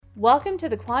Welcome to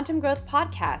the Quantum Growth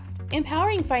Podcast,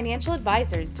 empowering financial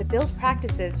advisors to build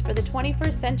practices for the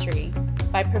 21st century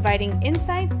by providing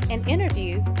insights and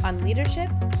interviews on leadership,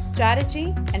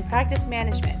 strategy, and practice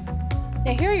management.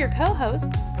 Now, here are your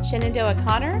co-hosts, Shenandoah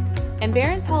Connor and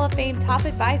Barron's Hall of Fame top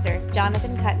advisor,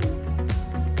 Jonathan Cutton.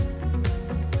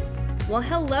 Well,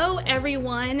 hello,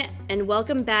 everyone, and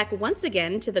welcome back once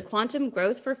again to the Quantum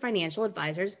Growth for Financial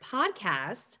Advisors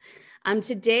podcast.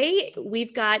 Today,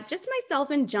 we've got just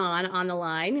myself and John on the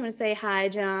line. You want to say hi,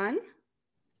 John?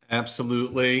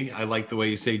 Absolutely. I like the way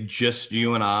you say "just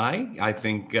you and I." I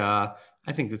think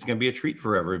it's going to be a treat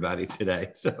for everybody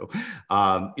today. So,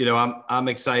 I'm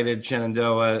excited,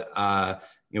 Shenandoah.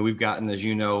 We've gotten, as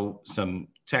you know, some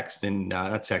text and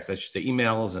not text, I should say,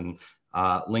 emails and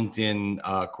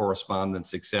LinkedIn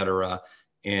correspondence, etc.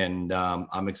 And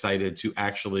I'm excited to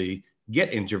actually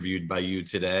get interviewed by you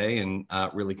today and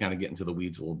really kind of get into the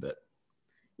weeds a little bit.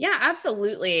 Yeah,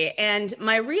 absolutely. And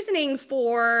my reasoning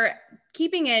for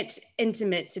keeping it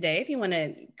intimate today, if you want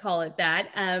to call it that,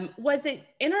 was that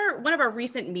in one of our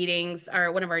recent meetings,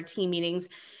 or one of our team meetings,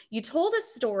 you told a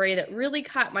story that really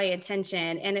caught my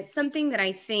attention. And it's something that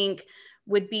I think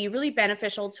would be really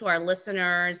beneficial to our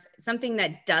listeners, something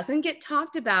that doesn't get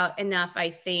talked about enough, I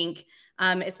think,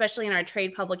 especially in our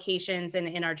trade publications and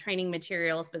in our training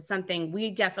materials, but something we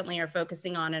definitely are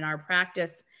focusing on in our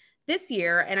practice this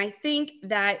year. And I think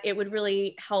that it would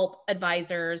really help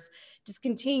advisors just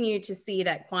continue to see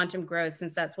that quantum growth,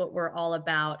 since that's what we're all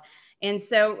about. And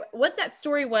so what that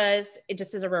story was, it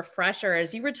just as a refresher,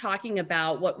 as you were talking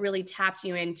about what really tapped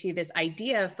you into this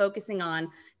idea of focusing on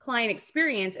client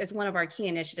experience as one of our key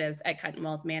initiatives at Cutton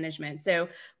Wealth Management. So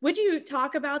would you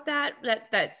talk about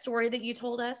that story that you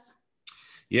told us?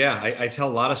 Yeah, I tell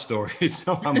a lot of stories,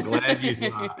 so I'm glad you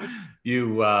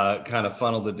kind of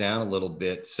funneled it down a little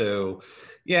bit. So,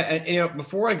 yeah, and,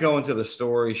 before I go into the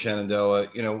story, Shenandoah,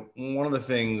 one of the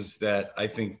things that I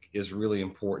think is really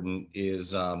important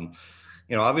is,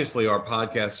 obviously our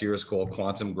podcast here is called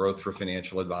Quantum Growth for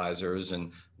Financial Advisors,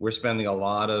 and we're spending a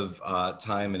lot of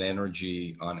time and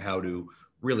energy on how to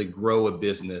really grow a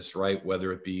business, right?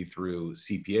 Whether it be through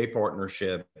CPA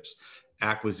partnerships,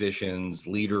 acquisitions,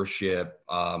 leadership,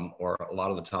 or a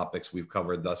lot of the topics we've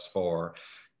covered thus far.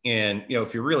 And,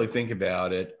 if you really think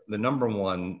about it, the number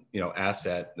one,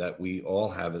 asset that we all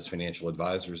have as financial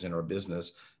advisors in our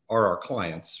business are our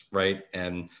clients, right?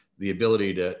 And the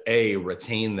ability to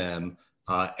retain them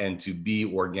and to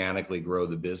B, organically grow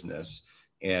the business.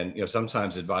 And,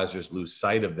 sometimes advisors lose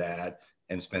sight of that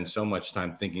and spend so much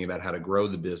time thinking about how to grow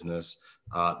the business.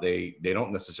 They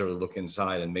don't necessarily look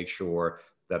inside and make sure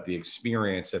that the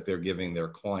experience that they're giving their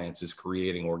clients is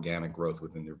creating organic growth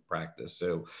within their practice.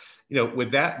 So, with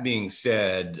that being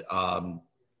said,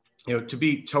 to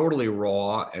be totally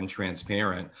raw and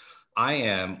transparent, I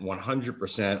am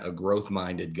 100% a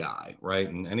growth-minded guy, right?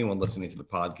 And anyone listening to the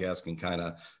podcast can kind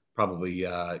of probably,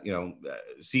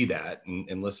 see that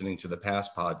in listening to the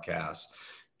past podcasts,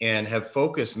 and have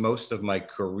focused most of my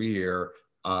career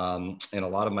and a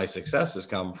lot of my successes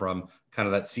come from kind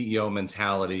of that CEO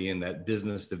mentality and that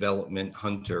business development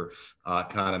hunter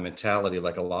kind of mentality,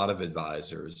 like a lot of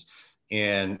advisors.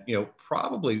 And, it's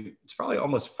probably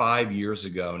almost 5 years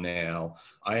ago now,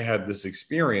 I had this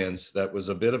experience that was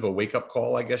a bit of a wake-up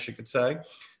call, I guess you could say.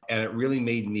 And it really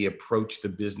made me approach the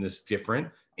business different.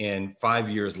 And 5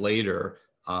 years later,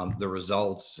 the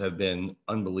results have been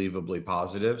unbelievably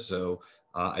positive. So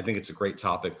I think it's a great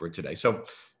topic for today. So,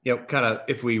 kind of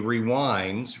if we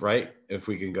rewind, right, if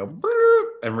we can go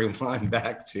and rewind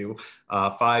back to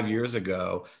 5 years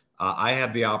ago, I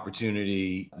had the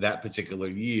opportunity that particular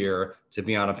year to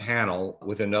be on a panel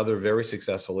with another very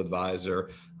successful advisor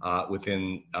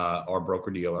within our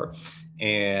broker-dealer.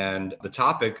 And the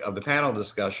topic of the panel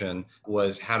discussion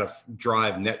was how to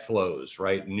drive net flows,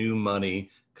 right? New money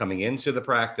coming into the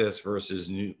practice versus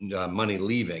new money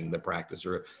leaving the practice,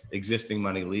 or existing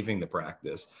money leaving the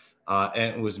practice.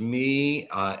 And it was me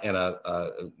and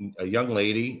a young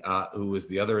lady who was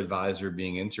the other advisor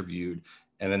being interviewed.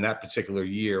 And in that particular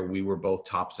year, we were both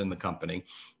tops in the company.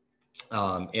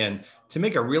 And to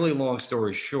make a really long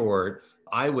story short,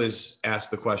 I was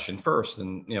asked the question first.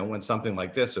 And, when something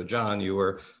like this, so John, you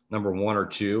were number 1 or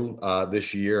 2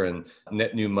 this year and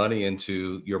net new money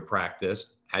into your practice.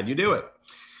 How'd you do it?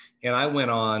 And I went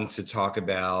on to talk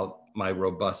about my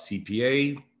robust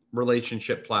CPA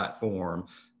relationship platform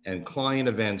and client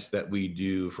events that we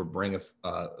do for Bring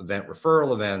event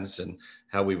referral events, and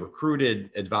how we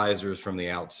recruited advisors from the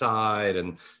outside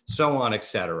and so on, et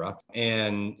cetera.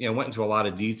 And, went into a lot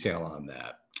of detail on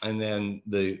that. And then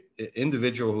the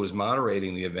individual who was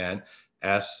moderating the event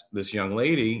asked this young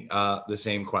lady the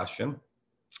same question.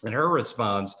 And her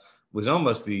response was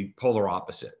almost the polar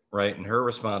opposite, right? And her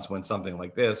response went something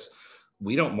like this: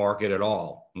 we don't market at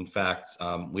all. In fact,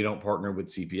 we don't partner with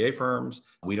CPA firms.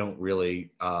 We don't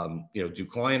really, do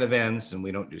client events, and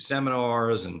we don't do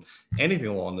seminars and anything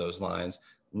along those lines.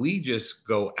 We just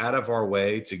go out of our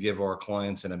way to give our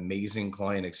clients an amazing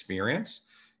client experience.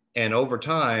 And over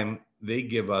time, they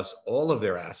give us all of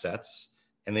their assets,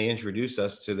 and they introduce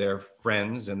us to their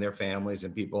friends and their families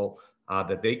and people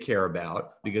that they care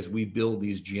about, because we build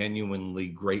these genuinely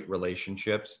great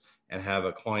relationships and have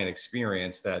a client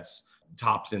experience that's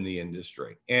tops in the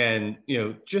industry. And,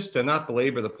 just to not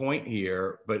belabor the point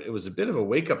here, but it was a bit of a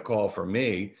wake-up call for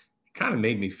me. It kind of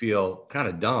made me feel kind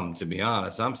of dumb, to be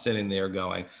honest. I'm sitting there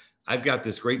going, I've got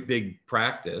this great big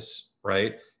practice,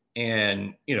 right?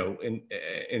 And,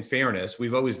 in fairness,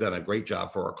 we've always done a great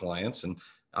job for our clients, and,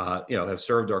 have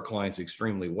served our clients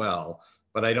extremely well.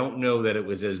 But I don't know that it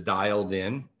was as dialed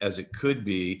in as it could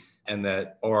be, and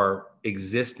that our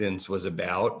existence was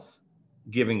about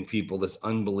giving people this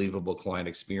unbelievable client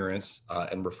experience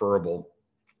and referable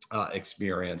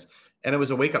experience. And it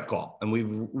was a wake-up call. And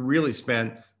we've really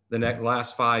spent the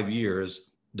last 5 years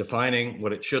defining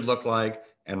what it should look like,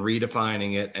 and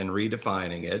redefining it and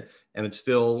redefining it. And it's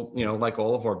still, like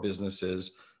all of our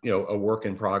businesses, a work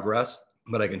in progress.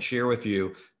 But I can share with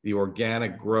you the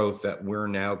organic growth that we're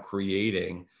now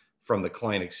creating from the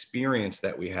client experience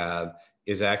that we have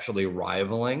is actually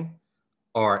rivaling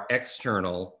our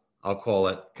external, I'll call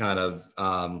it kind of,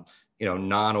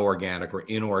 non-organic or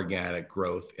inorganic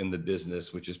growth in the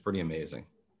business, which is pretty amazing.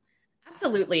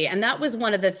 Absolutely. And that was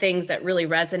one of the things that really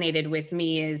resonated with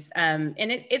me is, and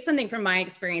it's something from my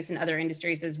experience in other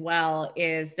industries as well,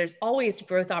 is there's always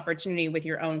growth opportunity with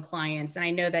your own clients. And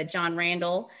I know that John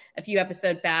Randall, a few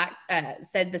episodes back,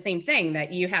 said the same thing,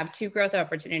 that you have two growth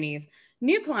opportunities: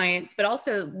 new clients, but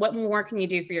also what more can you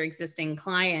do for your existing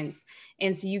clients?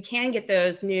 And so you can get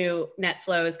those new net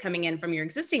flows coming in from your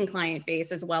existing client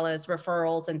base, as well as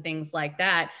referrals and things like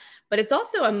that. But it's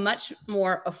also a much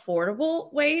more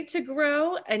affordable way to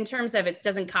grow, in terms of it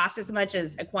doesn't cost as much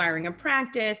as acquiring a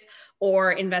practice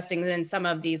or investing in some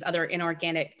of these other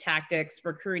inorganic tactics,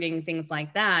 recruiting, things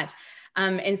like that.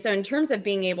 And so in terms of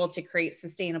being able to create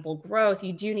sustainable growth,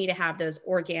 you do need to have those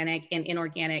organic and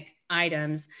inorganic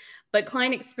items. But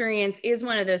client experience is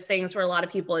one of those things where a lot of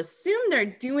people assume they're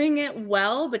doing it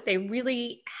well, but they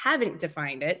really haven't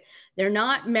defined it. They're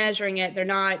not measuring it. They're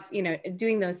not,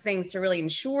 doing those things to really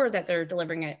ensure that they're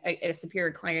delivering a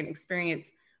superior client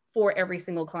experience for every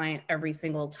single client every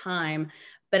single time.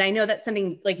 But I know that's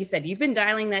something, like you said, you've been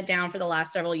dialing that down for the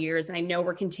last several years. And I know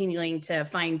we're continuing to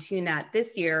fine tune that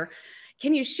this year.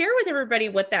 Can you share with everybody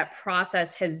what that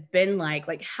process has been like?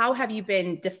 Like, how have you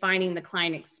been defining the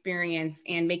client experience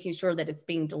and making sure that it's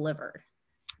being delivered?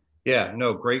 Yeah,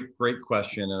 no, great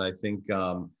question. And I think,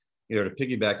 to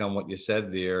piggyback on what you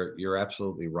said there, you're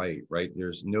absolutely right, right?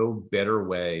 There's no better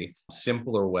way,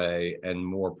 simpler way, and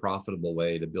more profitable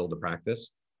way to build a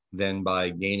practice than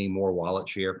by gaining more wallet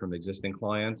share from existing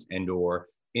clients and or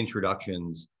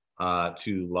introductions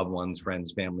to loved ones,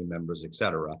 friends, family members, et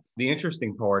cetera. The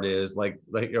interesting part is, like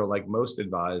most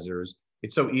advisors,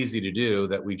 it's so easy to do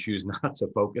that we choose not to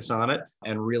focus on it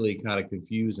and really kind of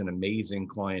confuse an amazing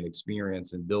client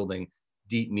experience and building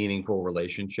deep, meaningful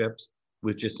relationships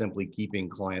with just simply keeping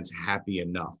clients happy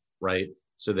enough, right?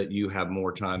 So that you have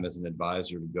more time as an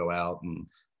advisor to go out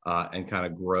and kind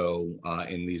of grow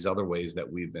in these other ways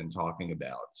that we've been talking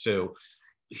about. So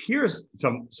here's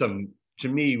some to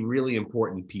me really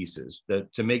important pieces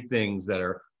that to make things that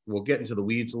are, we'll get into the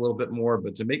weeds a little bit more,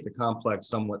 but to make the complex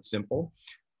somewhat simple.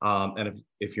 And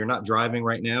if you're not driving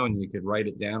right now and you could write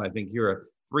it down, I think here are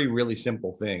three really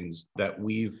simple things that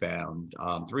we've found,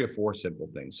 3 or 4 simple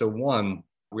things. So one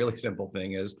really simple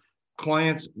thing is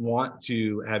clients want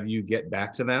to have you get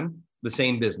back to them the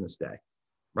same business day,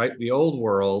 right? The old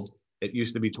world, it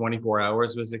used to be 24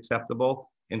 hours was acceptable.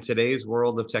 In today's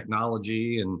world of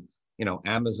technology and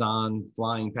Amazon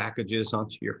flying packages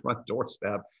onto your front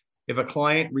doorstep, if a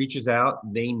client reaches out,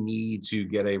 they need to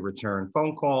get a return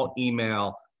phone call,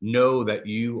 email, know that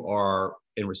you are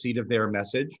in receipt of their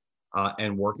message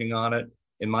and working on it.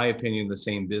 In my opinion, the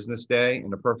same business day.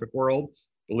 In a perfect world,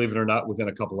 believe it or not, within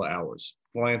a couple of hours.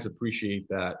 Clients appreciate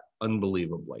that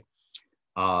unbelievably.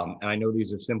 And I know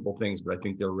these are simple things, but I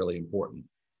think they're really important.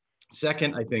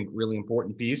 Second, I think really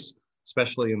important piece,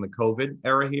 especially in the COVID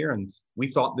era here, and we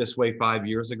thought this way 5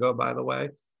 years ago, by the way,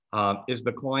 is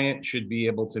the client should be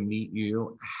able to meet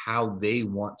you how they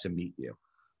want to meet you.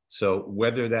 So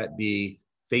whether that be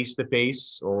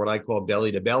face-to-face or what I call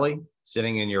belly-to-belly,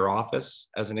 sitting in your office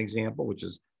as an example, which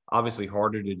is obviously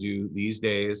harder to do these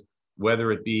days,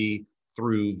 whether it be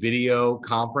through video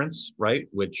conference, right,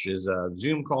 which is a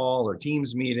Zoom call or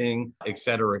Teams meeting, et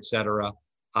cetera,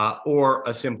 or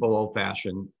a simple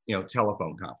old-fashioned,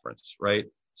 telephone conference, right?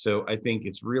 So I think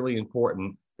it's really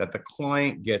important that the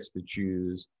client gets to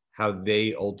choose how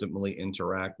they ultimately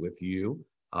interact with you,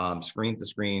 screen to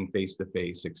screen, face to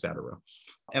face, et cetera.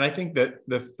 And I think that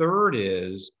the third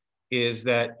is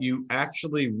that you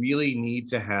actually really need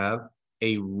to have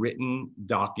a written,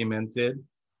 documented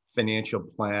financial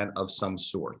plan of some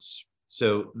sorts.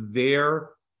 So their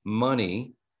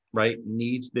money, right,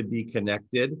 needs to be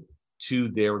connected to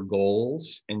their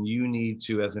goals. And you need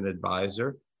to, as an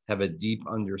advisor, have a deep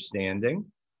understanding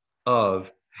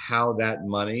of how that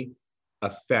money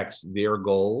affects their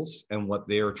goals and what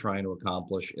they are trying to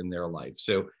accomplish in their life.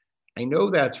 So I know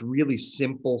that's really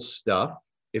simple stuff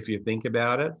if you think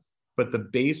about it, but the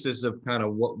basis of kind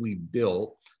of what we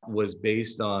built was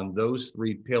based on those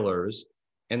three pillars.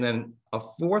 And then a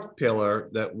fourth pillar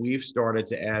that we've started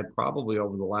to add probably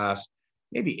over the last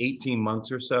maybe 18 months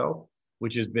or so,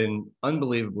 which has been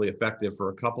unbelievably effective for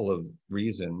a couple of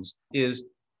reasons, is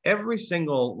every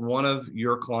single one of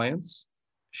your clients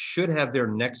should have their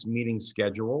next meeting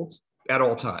scheduled at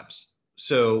all times.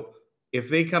 So if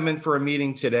they come in for a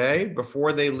meeting today,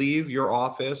 before they leave your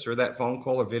office or that phone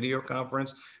call or video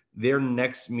conference, their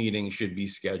next meeting should be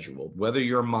scheduled. Whether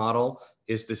your model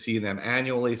is to see them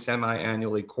annually,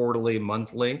 semi-annually, quarterly,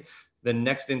 monthly, the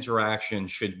next interaction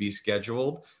should be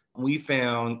scheduled. We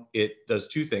found it does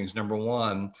two things. Number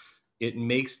one, it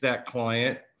makes that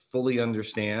client fully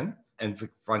understand and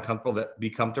find comfortable, that be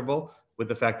comfortable with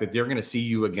the fact that they're going to see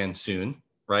you again soon,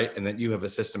 right? And that you have a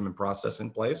system and process in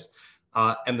place.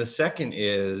 And the second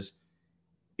is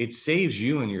it saves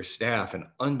you and your staff an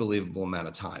unbelievable amount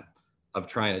of time of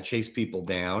trying to chase people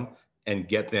down and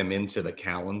get them into the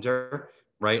calendar,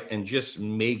 right? And just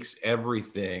makes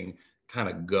everything kind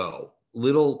of go.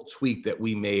 Little tweak that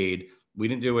we made. We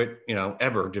didn't do it,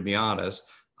 ever, to be honest.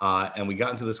 And we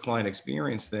got into this client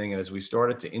experience thing. And as we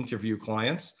started to interview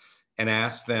clients and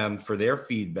ask them for their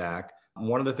feedback,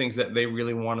 one of the things that they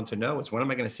really wanted to know is, when am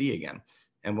I going to see you again?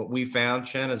 And what we found,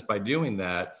 Shen, is by doing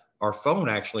that, our phone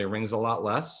actually rings a lot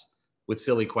less with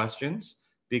silly questions,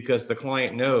 because the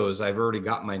client knows I've already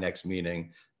got my next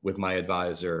meeting with my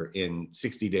advisor in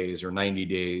 60 days or 90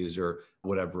 days or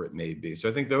whatever it may be. So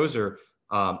I think those are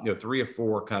three or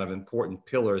four kind of important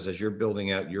pillars as you're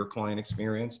building out your client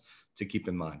experience to keep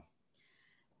in mind.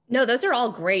 No, those are all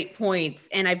great points.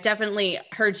 And I've definitely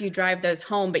heard you drive those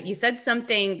home, but you said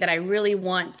something that I really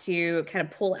want to kind of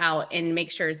pull out and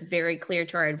make sure is very clear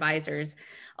to our advisors.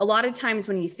 A lot of times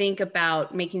when you think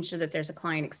about making sure that there's a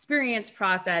client experience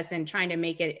process and trying to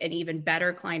make it an even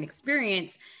better client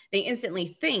experience, they instantly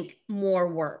think more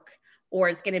work, or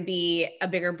it's going to be a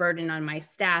bigger burden on my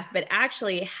staff. But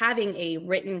actually having a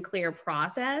written, clear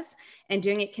process and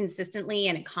doing it consistently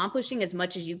and accomplishing as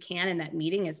much as you can in that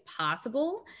meeting as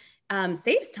possible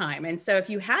saves time. And so if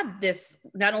you have this,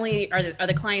 not only are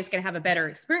the clients going to have a better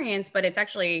experience, but it's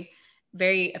actually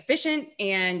very efficient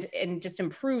and just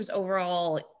improves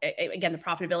overall, again, the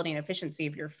profitability and efficiency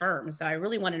of your firm. So I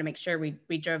really wanted to make sure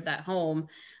we drove that home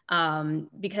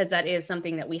because that is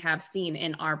something that we have seen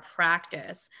in our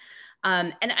practice.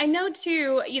 And I know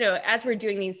too, as we're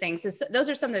doing these things, those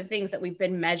are some of the things that we've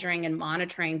been measuring and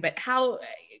monitoring, but how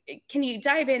can you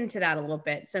dive into that a little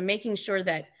bit? So making sure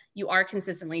that you are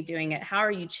consistently doing it. How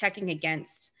are you checking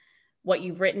against what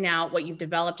you've written out, what you've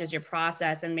developed as your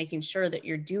process, and making sure that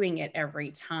you're doing it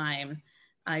every time?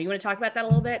 You want to talk about that a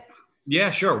little bit? Yeah,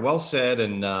 sure. Well said.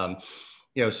 And,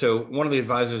 so one of the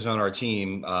advisors on our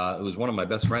team, it was one of my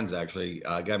best friends, actually,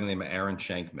 a guy by the name of Aaron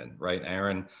Shankman, right?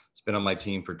 Aaron has been on my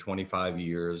team for 25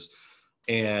 years.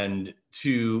 And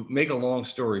to make a long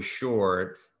story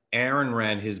short, Aaron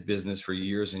ran his business for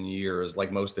years and years, like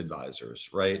most advisors,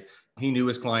 right? He knew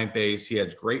his client base. He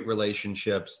had great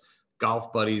relationships,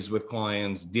 golf buddies with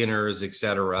clients, dinners, et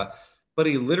cetera. But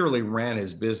he literally ran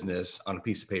his business on a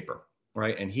piece of paper,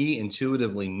 right? And he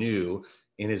intuitively knew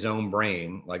in his own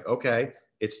brain, like, okay,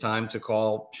 it's time to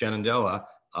call Shenandoah.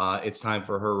 It's time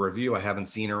for her review. I haven't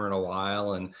seen her in a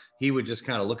while. And he would just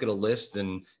kind of look at a list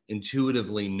and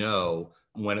intuitively know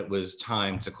when it was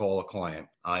time to call a client.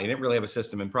 He didn't really have a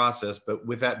system and process, but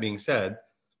with that being said,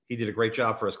 he did a great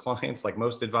job for his clients, like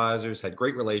most advisors, had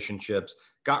great relationships,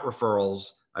 got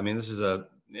referrals. I mean, this is a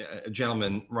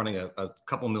gentleman running a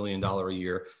couple $1 million a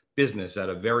year business at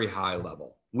a very high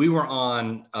level. We were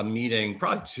on a meeting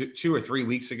probably two or 3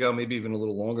 weeks ago, maybe even a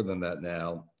little longer than that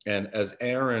now. And as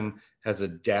Aaron has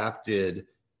adapted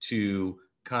to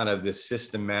kind of this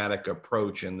systematic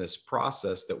approach and this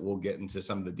process that we'll get into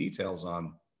some of the details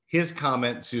on, his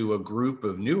comment to a group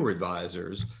of newer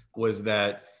advisors was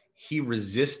that he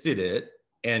resisted it.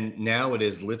 And now it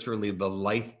is literally the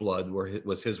lifeblood,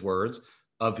 was his words,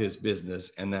 of his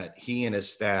business, and that he and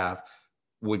his staff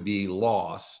would be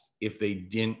lost if they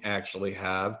didn't actually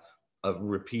have a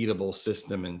repeatable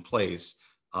system in place,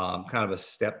 kind of a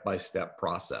step-by-step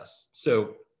process.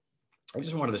 So I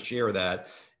just wanted to share that.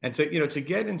 And to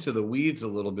get into the weeds a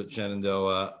little bit,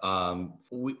 Shenandoah,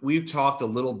 we've talked a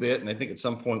little bit, and I think at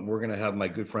some point we're going to have my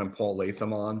good friend Paul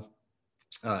Latham on.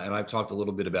 And I've talked a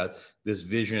little bit about this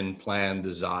vision, plan,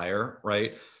 desire,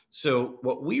 right? So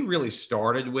what we really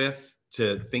started with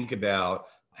to think about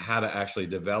how to actually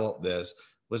develop this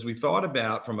was we thought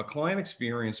about from a client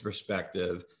experience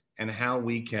perspective and how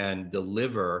we can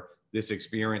deliver this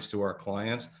experience to our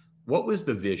clients. What was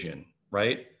the vision,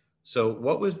 right? So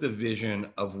what was the vision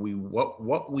of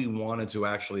what we wanted to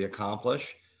actually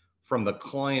accomplish from the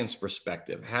client's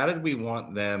perspective? How did we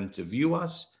want them to view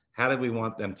us? How did we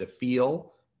want them to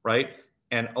feel, right?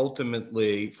 And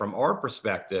ultimately, from our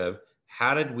perspective,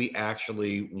 how did we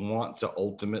actually want to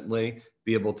ultimately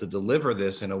be able to deliver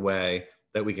this in a way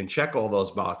that we can check all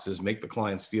those boxes, make the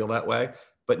clients feel that way,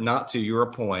 but not, to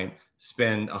your point,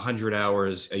 spend 100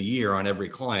 hours a year on every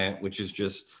client, which is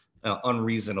just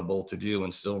unreasonable to do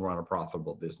and still run a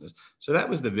profitable business. So that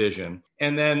was the vision.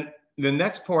 And then the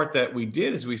next part that we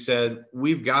did is we said,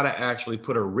 we've got to actually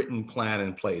put a written plan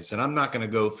in place. And I'm not going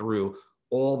to go through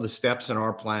all the steps in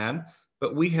our plan,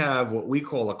 but we have what we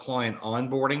call a client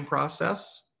onboarding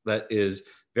process that is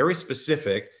very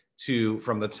specific to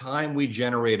from the time we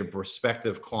generate a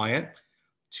prospective client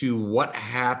to what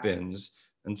happens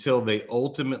until they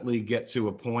ultimately get to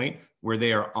a point where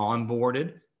they are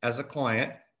onboarded as a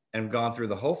client and gone through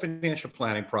the whole financial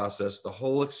planning process, the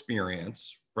whole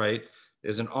experience, right?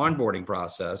 There's an onboarding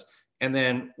process. And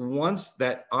then once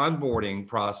that onboarding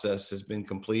process has been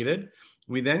completed,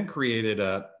 we then created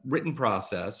a written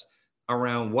process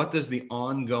around what does the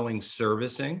ongoing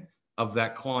servicing of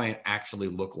that client actually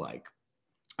look like.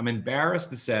 I'm embarrassed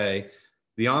to say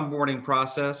the onboarding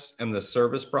process and the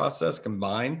service process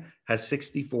combined has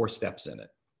 64 steps in it,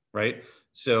 right?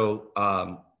 So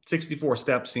 64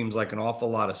 steps seems like an awful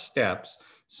lot of steps.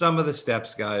 Some of the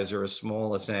steps, guys, are as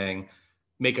small as saying,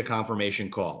 make a confirmation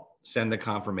call, send a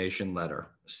confirmation letter,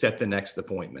 set the next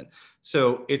appointment.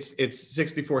 So it's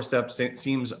 64 steps. It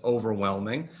seems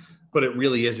overwhelming, but it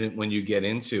really isn't when you get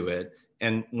into it.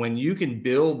 And when you can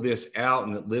build this out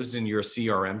and it lives in your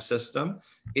CRM system,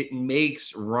 it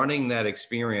makes running that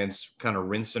experience kind of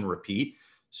rinse and repeat.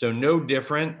 So no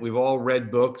different. We've all read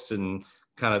books and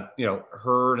kind of,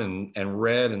 heard and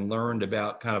read and learned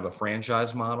about kind of a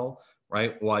franchise model,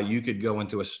 right? While you could go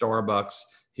into a Starbucks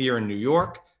here in New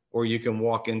York, or you can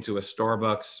walk into a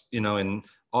Starbucks, in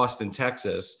Austin,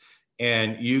 Texas,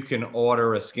 and you can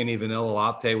order a skinny vanilla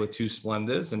latte with 2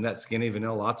 Splendas, and that skinny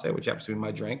vanilla latte, which happens to be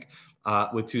my drink,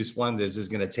 with 2 Splendas is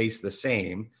going to taste the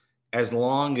same as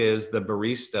long as the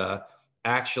barista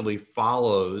actually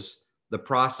follows the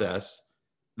process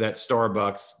that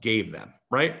Starbucks gave them,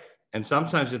 right? And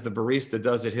sometimes if the barista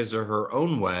does it his or her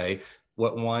own way,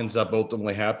 what winds up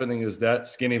ultimately happening is that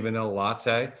skinny vanilla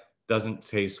latte doesn't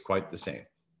taste quite the same.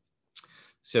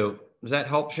 So does that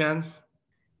help, Shen?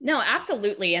 No,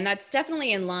 absolutely. And that's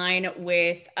definitely in line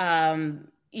with,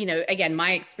 again,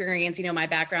 my experience, my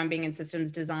background being in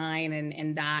systems design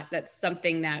and that's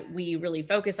something that we really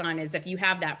focus on is if you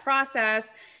have that process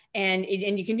and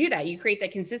you can do that, you create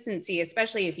that consistency,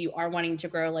 especially if you are wanting to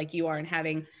grow like you are and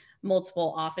having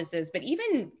multiple offices, but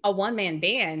even a one-man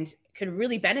band could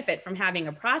really benefit from having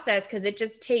a process because it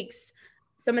just takes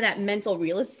some of that mental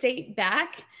real estate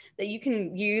back that you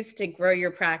can use to grow your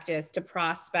practice, to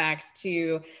prospect,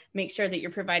 to make sure that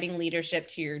you're providing leadership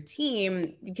to your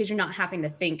team because you're not having to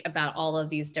think about all of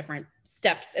these different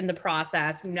steps in the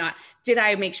process. Did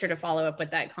I make sure to follow up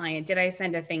with that client? Did I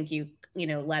send a thank you,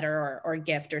 letter or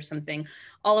gift or something?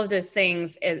 All of those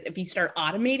things, if you start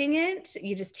automating it,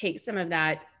 you just take some of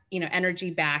that,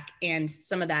 energy back and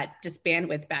some of that just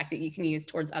bandwidth back that you can use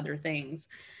towards other things.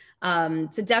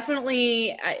 So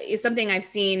definitely it's something I've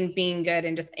seen being good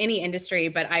in just any industry,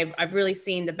 but I've really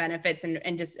seen the benefits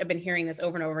and just I've been hearing this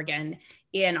over and over again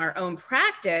in our own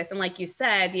practice. And like you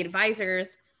said, the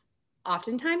advisors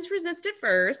oftentimes resist at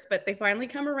first, but they finally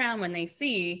come around when they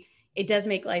see it does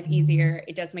make life easier.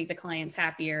 It does make the clients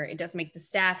happier. It does make the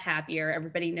staff happier.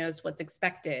 Everybody knows what's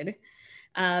expected.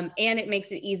 And it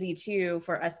makes it easy too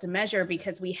for us to measure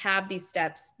because we have these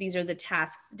steps. These are the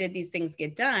tasks. Did these things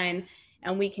get done?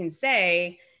 And we can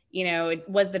say,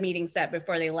 was the meeting set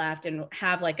before they left and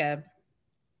have like a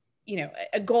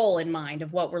a goal in mind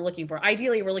of what we're looking for.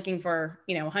 Ideally, we're looking for,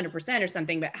 100% or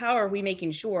something, but how are we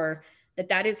making sure that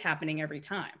that is happening every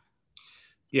time?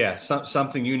 Yeah,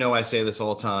 something, I say this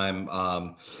all the time.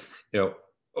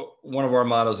 One of our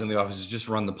mottos in the office is just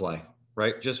run the play,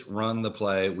 right? Just run the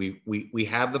play. We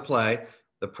have the play.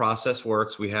 The process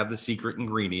works. We have the secret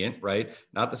ingredient, right?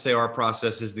 Not to say our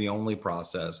process is the only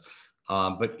process,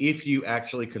 but if you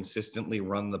actually consistently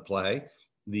run the play,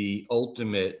 the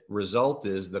ultimate result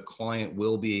is the client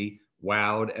will be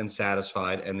wowed and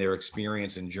satisfied, and their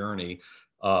experience and journey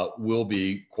will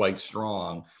be quite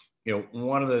strong.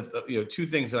 One of the two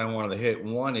things that I wanted to hit.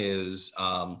 One is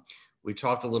we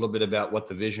talked a little bit about what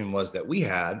the vision was that we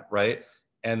had, right?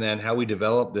 And then how we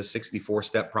developed this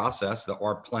 64-step process,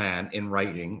 our plan in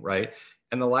writing, right?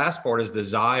 And the last part is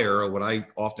desire, or what I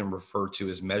often refer to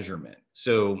as measurement.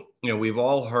 So, we've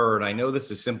all heard, I know this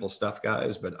is simple stuff,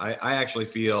 guys, but I actually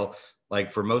feel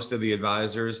like for most of the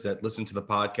advisors that listen to the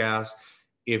podcast,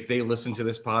 if they listen to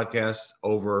this podcast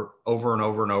over and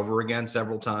over and over again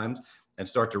several times and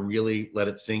start to really let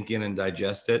it sink in and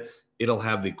digest it, it'll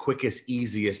have the quickest,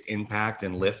 easiest impact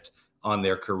and lift on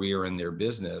their career and their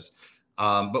business.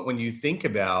 But when you think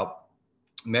about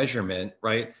measurement,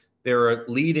 right, there are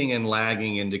leading and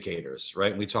lagging indicators,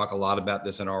 right? We talk a lot about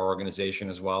this in our organization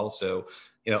as well. So,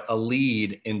 a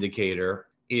lead indicator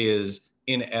is,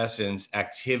 in essence,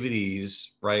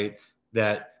 activities, right,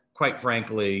 that quite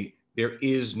frankly, there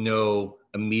is no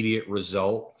immediate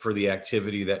result for the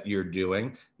activity that you're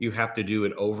doing. You have to do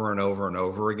it over and over and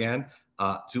over again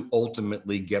to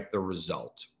ultimately get the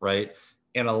result, right?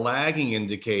 And a lagging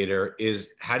indicator is,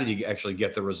 how did you actually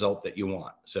get the result that you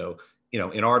want? So,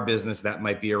 in our business, that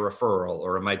might be a referral,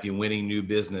 or it might be winning new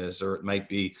business, or it might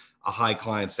be a high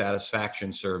client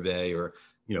satisfaction survey, or,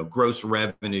 gross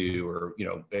revenue, or,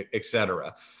 et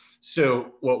cetera.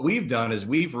 So what we've done is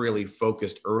we've really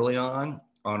focused early on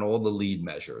all the lead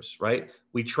measures, right?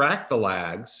 We tracked the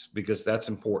lags because that's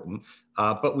important,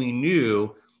 but we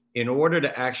knew in order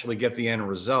to actually get the end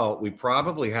result, we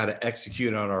probably had to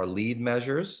execute on our lead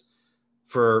measures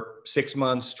for 6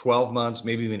 months, 12 months,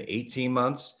 maybe even 18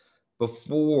 months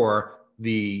before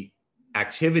the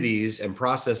activities and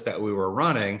process that we were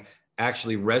running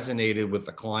actually resonated with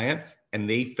the client, and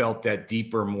they felt that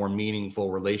deeper, more meaningful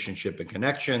relationship and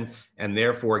connection, and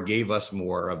therefore gave us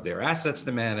more of their assets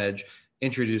to manage,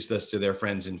 introduced us to their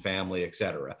friends and family, et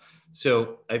cetera.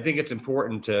 So I think it's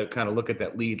important to kind of look at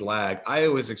that lead lag. I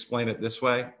always explain it this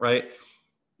way, right?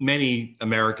 Many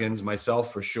Americans,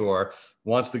 myself for sure,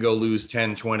 wants to go lose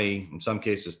 10, 20, in some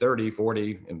cases 30,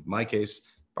 40, in my case,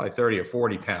 probably 30 or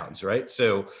 40 pounds, right?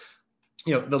 So,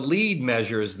 the lead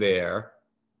measures there,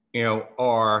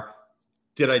 are,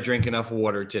 did I drink enough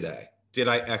water today? Did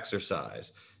I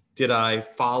exercise? Did I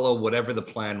follow whatever the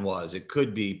plan was? It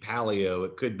could be paleo,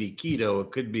 it could be keto,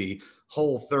 it could be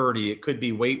Whole30, it could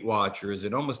be Weight Watchers.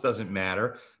 It almost doesn't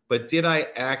matter. But did I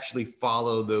actually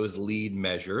follow those lead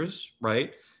measures,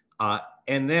 right?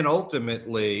 And then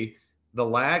ultimately, the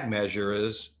lag measure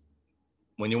is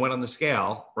when you went on the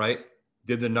scale, right?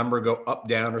 Did the number go up,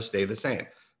 down, or stay the same?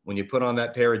 When you put on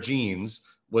that pair of jeans,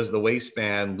 was the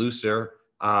waistband looser,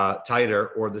 tighter,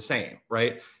 or the same,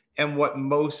 right? And what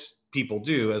most people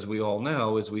do, as we all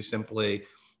know, is we simply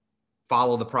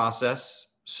follow the process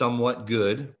somewhat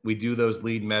good. We do those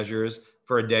lead measures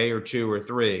for a day or two or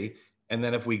three. And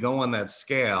then if we go on that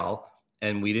scale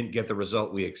and we didn't get the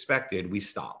result we expected, we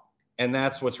stop. And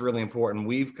that's what's really important.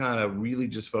 We've kind of really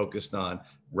just focused on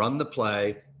run the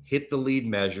play, hit the lead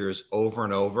measures over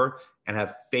and over, and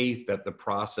have faith that the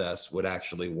process would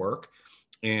actually work.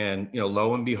 And,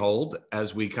 lo and behold,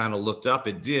 as we kind of looked up,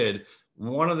 it did.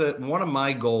 One of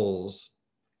my goals,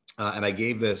 and I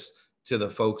gave this to the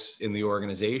folks in the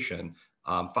organization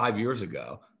 5 years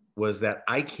ago, was that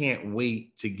I can't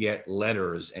wait to get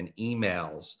letters and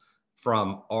emails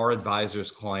from our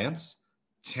advisors' clients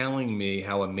telling me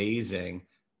how amazing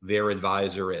their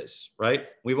advisor is, right?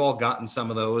 We've all gotten some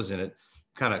of those, and it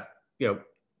kind of,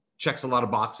 checks a lot of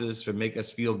boxes to make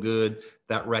us feel good,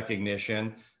 that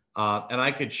recognition. And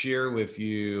I could share with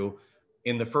you,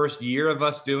 in the first year of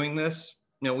us doing this,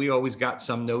 we always got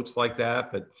some notes like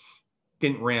that, but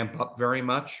didn't ramp up very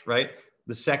much, right?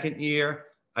 The second year,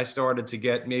 I started to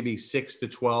get maybe 6 to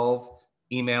 12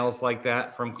 emails like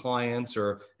that from clients,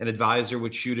 or an advisor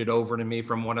would shoot it over to me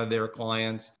from one of their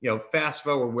clients. Fast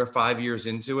forward, we're 5 years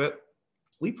into it.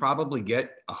 We probably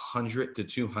get 100 to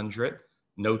 200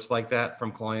 notes like that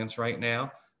from clients right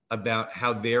now about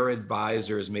how their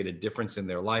advisors made a difference in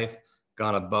their life,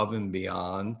 gone above and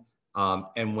beyond.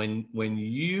 And when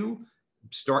you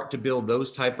start to build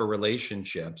those type of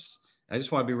relationships, I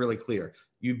just want to be really clear,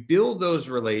 you build those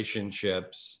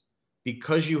relationships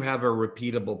because you have a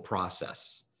repeatable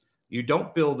process. You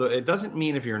don't build it doesn't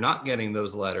mean if you're not getting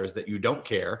those letters that you don't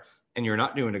care and you're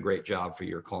not doing a great job for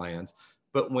your clients.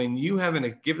 But when you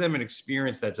give them an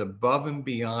experience that's above and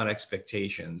beyond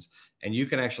expectations, and you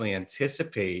can actually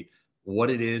anticipate what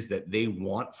it is that they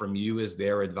want from you as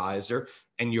their advisor,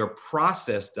 and your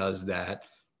process does that,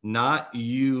 not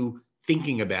you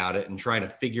thinking about it and trying to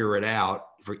figure it out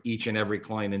for each and every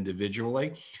client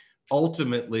individually.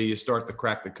 Ultimately, you start to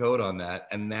crack the code on that,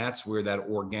 and that's where that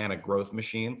organic growth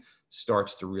machine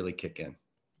starts to really kick in.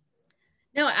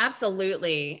 No,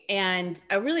 absolutely. And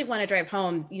I really want to drive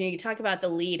home, you talk about the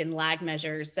lead and lag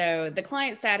measures. So the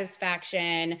client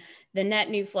satisfaction, the net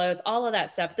new flows, all of that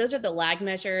stuff, those are the lag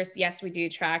measures. Yes, we do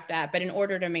track that. But in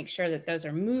order to make sure that those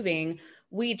are moving,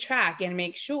 we track and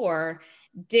make sure,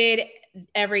 did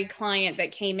every client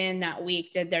that came in that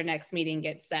week, did their next meeting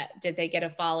get set? Did they get a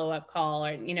follow-up call?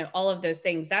 Or, all of those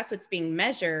things. That's what's being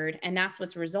measured. And that's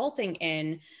what's resulting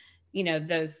in,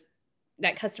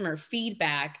 that customer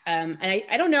feedback. And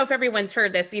I don't know if everyone's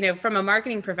heard this, from a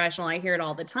marketing professional, I hear it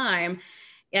all the time.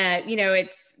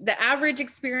 It's the average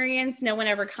experience. No one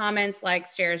ever comments,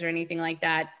 likes, shares, or anything like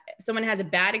that. If someone has a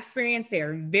bad experience, they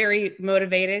are very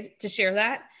motivated to share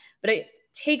that, but it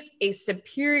takes a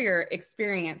superior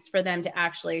experience for them to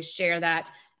actually share that,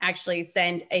 actually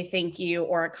send a thank you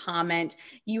or a comment.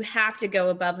 You have to go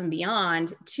above and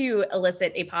beyond to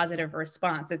elicit a positive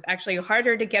response. It's actually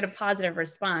harder to get a positive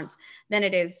response than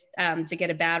it is to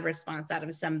get a bad response out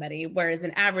of somebody. Whereas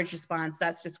an average response,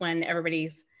 that's just when everybody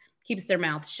keeps their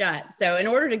mouth shut. So in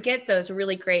order to get those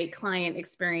really great client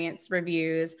experience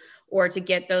reviews or to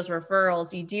get those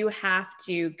referrals, you do have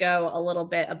to go a little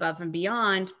bit above and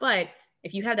beyond. But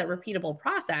if you have that repeatable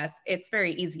process, it's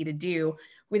very easy to do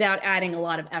without adding a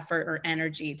lot of effort or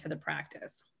energy to the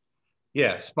practice.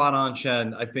 Yeah, spot on,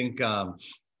 Shen. I think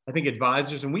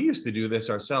advisors, and we used to do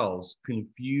this ourselves,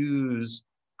 confuse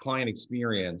client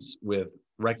experience with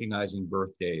recognizing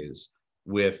birthdays,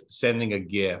 with sending a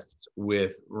gift,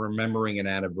 with remembering an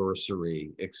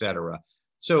anniversary, et cetera.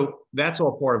 So that's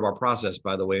all part of our process,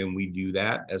 by the way, and we do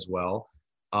that as well.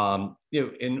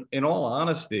 In all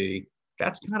honesty,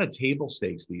 that's kind of table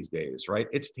stakes these days, right?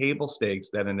 It's table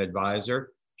stakes that an advisor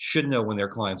should know when their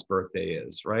client's birthday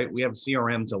is, right? We have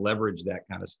CRM to leverage that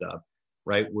kind of stuff,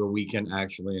 right? Where we can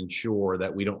actually ensure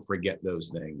that we don't forget those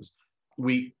things.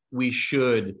 We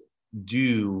should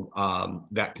do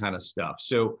that kind of stuff.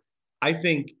 So I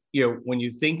think, when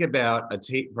you think about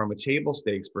from a table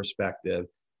stakes perspective,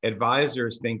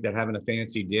 advisors think that having a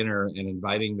fancy dinner and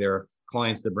inviting their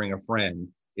clients to bring a friend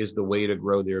is the way to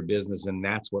grow their business. And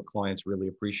that's what clients really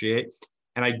appreciate.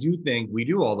 And I do think we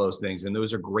do all those things, and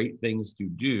those are great things to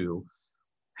do.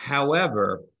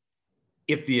 However,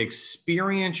 if the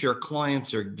experience your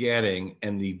clients are getting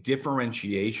and the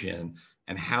differentiation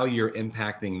and how you're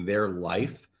impacting their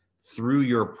life through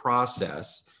your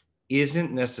process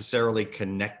isn't necessarily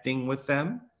connecting with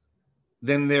them,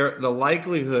 then the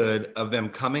likelihood of them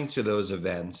coming to those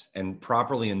events and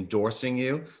properly endorsing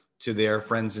you to their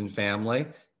friends and family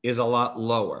is a lot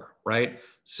lower, right?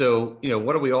 So,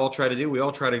 what do we all try to do? We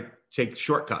all try to take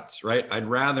shortcuts, right? I'd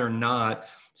rather not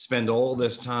spend all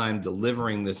this time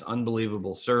delivering this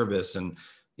unbelievable service and,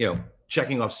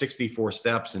 checking off 64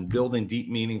 steps and building deep,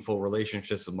 meaningful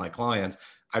relationships with my clients.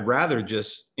 I'd rather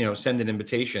just, send an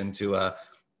invitation to a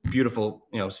beautiful,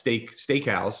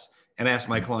 steakhouse and ask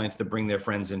my clients to bring their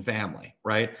friends and family,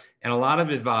 right? And a lot of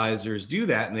advisors do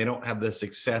that and they don't have the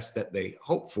success that they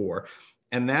hope for.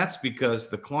 And that's because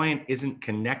the client isn't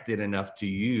connected enough to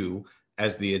you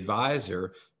as the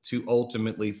advisor to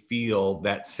ultimately feel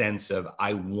that sense of,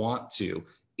 I need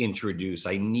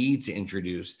to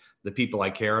introduce the people I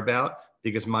care about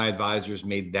because my advisors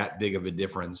made that big of a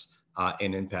difference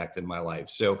and impact in my life.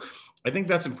 So I think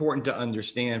that's important to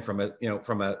understand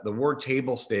the word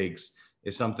table stakes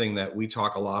is something that we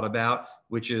talk a lot about,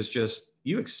 which is just,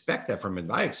 you expect that from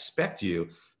advice. I expect you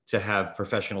to have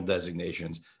professional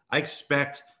designations. I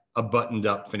expect a buttoned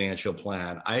up financial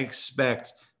plan. I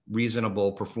expect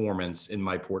reasonable performance in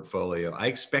my portfolio. I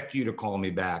expect you to call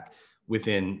me back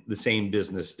within the same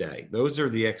business day. Those are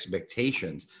the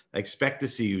expectations. I expect to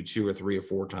see you 2 or 3 or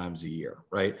 4 times a year,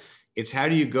 right? It's how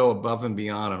do you go above and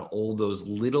beyond on all those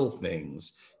little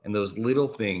things? And those little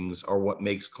things are what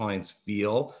makes clients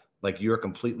feel like you're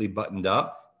completely buttoned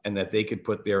up and that they could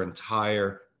put their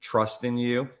entire trust in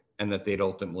you and that they'd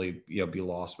ultimately be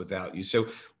lost without you. So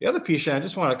the other piece, I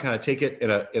just want to kind of take it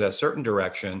in a certain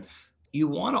direction. You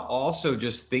want to also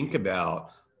just think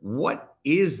about what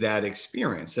is that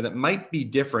experience? And it might be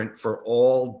different for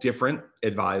all different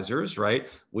advisors, right?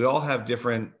 We all have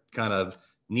different kind of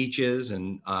niches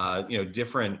and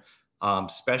different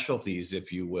specialties,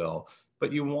 if you will.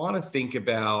 But you want to think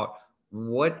about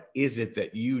what is it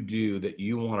that you do that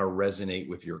you want to resonate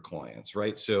with your clients,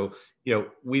 right? So,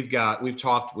 we've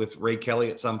talked with Ray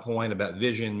Kelly at some point about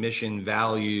vision, mission,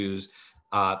 values,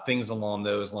 things along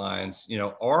those lines.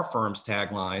 Our firm's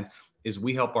tagline is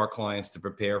we help our clients to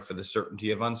prepare for the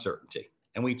certainty of uncertainty.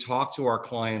 And we talk to our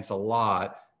clients a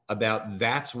lot about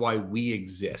that's why we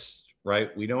exist,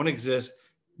 right? We don't exist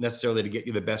necessarily to get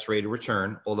you the best rate of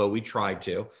return, although we try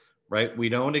to, right? We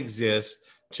don't exist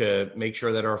to make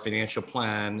sure that our financial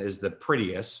plan is the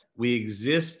prettiest. We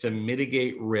exist to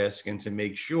mitigate risk and to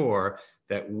make sure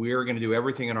that we're going to do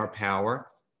everything in our power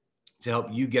to help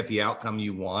you get the outcome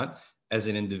you want as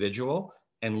an individual,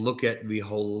 and look at the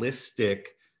holistic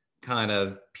kind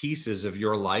of pieces of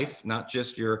your life, not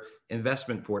just your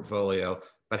investment portfolio,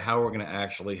 but how we're going to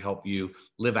actually help you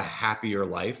live a happier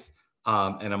life,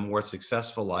 and a more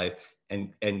successful life,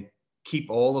 and keep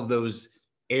all of those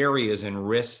areas and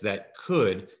risks that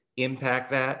could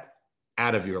impact that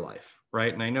out of your life,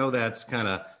 right? And I know that's kind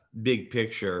of big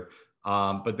picture,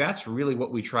 but that's really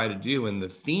what we try to do, and the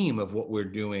theme of what we're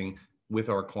doing with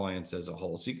our clients as a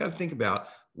whole. So you got to think about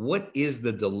what is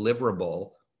the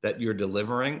deliverable that you're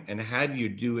delivering, and how do you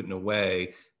do it in a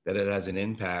way that it has an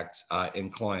impact in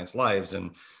clients' lives.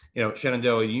 And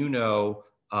Shenandoah,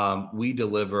 we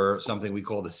deliver something we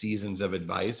call the Seasons of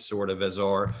Advice, sort of as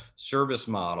our service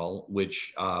model,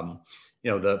 which,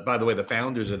 by the way, the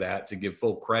founders of that, to give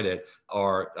full credit,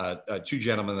 are two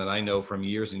gentlemen that I know from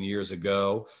years and years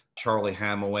ago, Charlie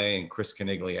Hamaway and Chris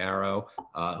Canigliaro,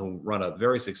 who run a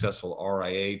very successful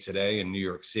RIA today in New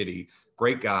York City.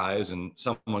 Great guys, and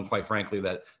someone, quite frankly,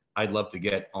 that I'd love to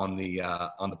get on the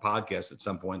podcast at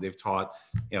some point. They've taught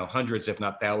hundreds, if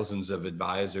not thousands, of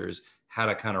advisors how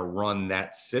to kind of run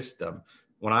that system.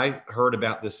 When I heard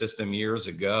about the system years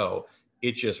ago,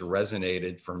 it just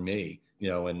resonated for me,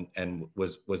 and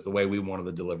was the way we wanted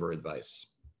to deliver advice.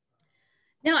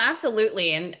 No,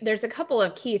 absolutely. And there's a couple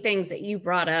of key things that you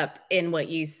brought up in what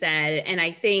you said. And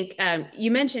I think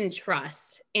you mentioned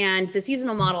trust, and the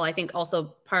seasonal model, I think,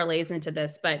 also parlays into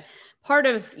this. But part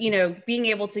of, being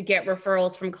able to get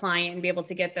referrals from client and be able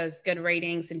to get those good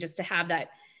ratings and just to have that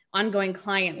ongoing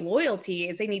client loyalty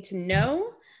is they need to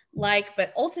know,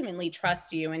 but ultimately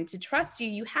trust you. And to trust you,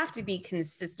 you have to be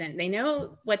consistent. They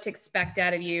know what to expect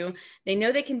out of you. They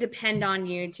know they can depend on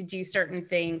you to do certain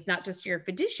things, not just your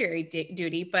fiduciary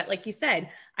duty, but like you said,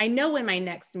 I know when my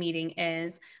next meeting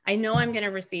is. I know I'm going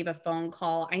to receive a phone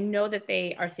call. I know that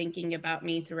they are thinking about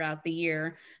me throughout the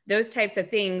year. Those types of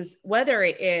things, whether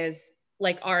it is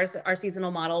like our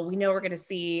seasonal model, we know we're going to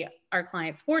see our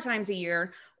clients 4 times a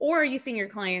year, or are you seeing your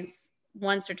clients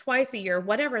once or twice a year,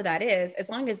 whatever that is, as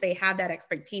long as they have that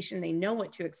expectation, they know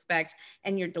what to expect,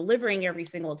 and you're delivering every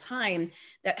single time,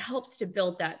 that helps to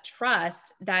build that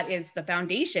trust. That is the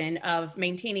foundation of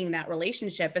maintaining that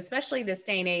relationship, especially this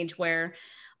day and age where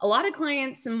a lot of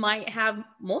clients might have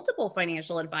multiple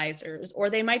financial advisors, or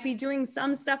they might be doing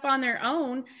some stuff on their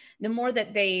own. The more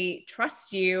that they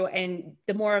trust you, and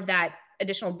the more of that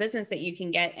additional business that you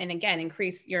can get, and again,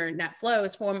 increase your net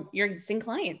flows from your existing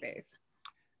client base.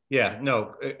 Yeah,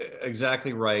 no,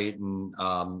 exactly right. And,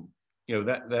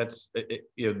 that's,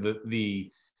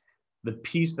 the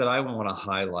piece that I want to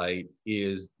highlight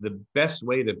is the best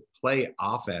way to play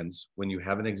offense when you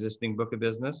have an existing book of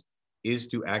business is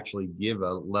to actually give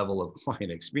a level of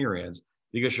client experience,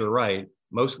 because you're right.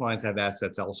 Most clients have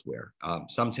assets elsewhere.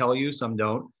 Some tell you, some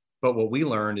don't. But what we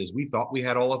learned is we thought we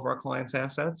had all of our clients'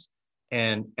 assets.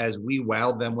 And as we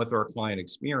wowed them with our client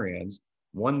experience,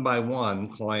 one by one,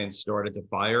 clients started to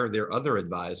fire their other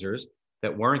advisors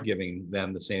that weren't giving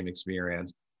them the same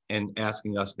experience and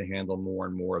asking us to handle more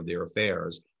and more of their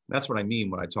affairs. That's what I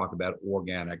mean when I talk about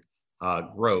organic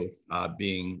growth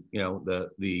being,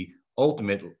 the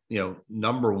ultimate,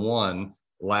 number one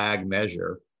lag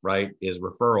measure, right, is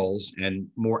referrals and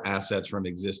more assets from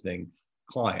existing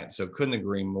clients. So couldn't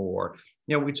agree more.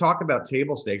 We talk about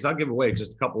table stakes. I'll give away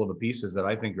just a couple of the pieces that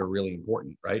I think are really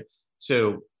important, right?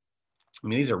 So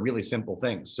these are really simple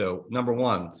things. So number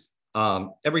one,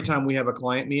 every time we have a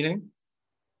client meeting,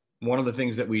 one of the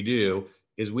things that we do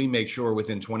is we make sure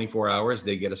within 24 hours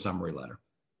they get a summary letter,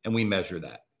 and we measure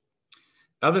that.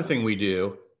 Other thing we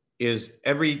do is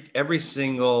every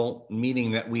single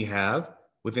meeting that we have,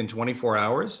 within 24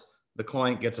 hours, the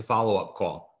client gets a follow-up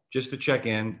call just to check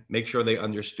in, make sure they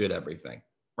understood everything,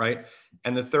 right?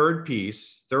 And the third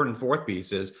and fourth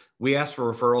piece is we ask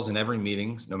for referrals in every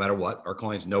meeting, no matter what. Our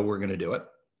clients know we're going to do it,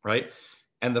 right?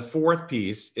 And the fourth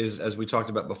piece is, as we talked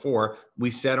about before,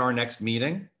 we set our next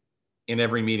meeting in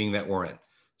every meeting that we're in.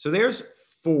 So there's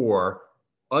 4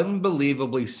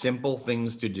 unbelievably simple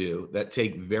things to do that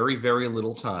take very, very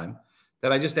little time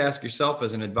that I just ask yourself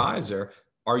as an advisor,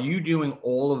 are you doing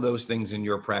all of those things in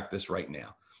your practice right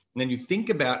now? And then you think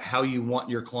about how you want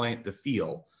your client to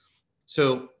feel.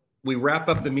 So we wrap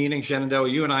up the meeting. Shenandoah,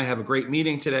 you and I have a great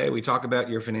meeting today. We talk about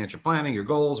your financial planning, your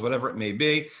goals, whatever it may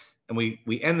be. And we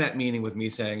end that meeting with me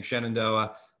saying,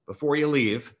 Shenandoah, before you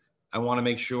leave, I want to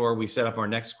make sure we set up our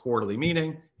next quarterly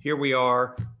meeting. Here we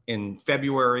are in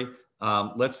February.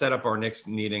 Let's set up our next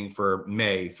meeting for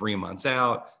May, 3 months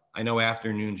out. I know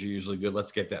afternoons are usually good.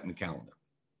 Let's get that in the calendar.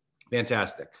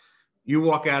 Fantastic. You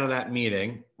walk out of that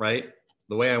meeting, right?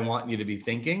 The way I want you to be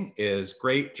thinking is,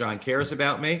 great, John cares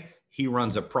about me. He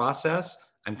runs a process.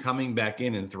 I'm coming back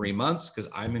in 3 months because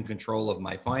I'm in control of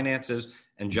my finances,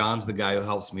 and John's the guy who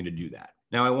helps me to do that.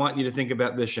 Now, I want you to think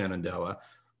about this, Shenandoah.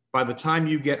 By the time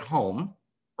you get home,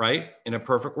 right, in a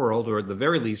perfect world, or at the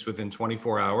very least within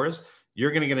 24 hours,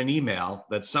 you're going to get an email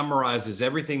that summarizes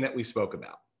everything that we spoke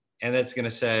about. And it's going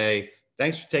to say,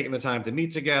 thanks for taking the time to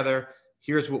meet together.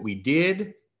 Here's what we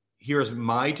did. Here's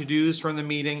my to-dos from the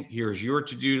meeting. Here's your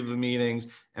to-do to the meetings.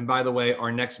 And by the way,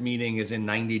 our next meeting is in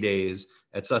 90 days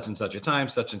at such and such a time,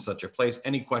 such and such a place.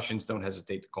 Any questions, don't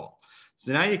hesitate to call.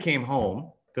 So now you came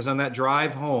home, because on that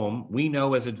drive home, we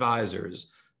know as advisors,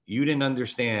 you didn't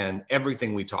understand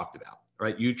everything we talked about,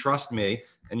 right? You trust me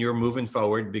and you're moving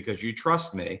forward because you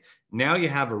trust me. Now you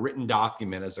have a written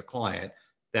document as a client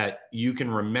that you can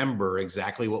remember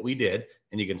exactly what we did,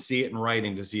 and you can see it in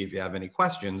writing to see if you have any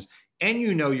questions. And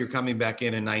you know you're coming back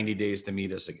in 90 days to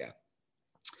meet us again.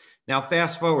 Now,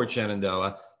 fast forward,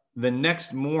 Shenandoah, the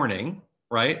next morning,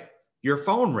 right, your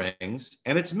phone rings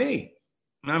and it's me.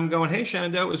 And I'm going, hey,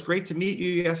 Shenandoah, it was great to meet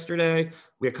you yesterday.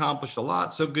 We accomplished a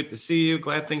lot. So good to see you.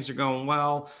 Glad things are going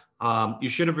well. You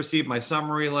should have received my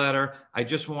summary letter. I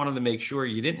just wanted to make sure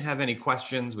you didn't have any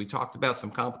questions. We talked about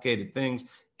some complicated things,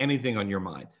 anything on your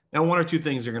mind. Now, one or two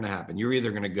things are going to happen. You're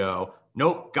either going to go,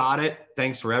 nope, got it,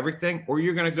 thanks for everything. Or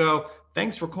you're going to go,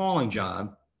 thanks for calling,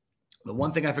 John. The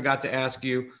one thing I forgot to ask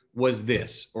you was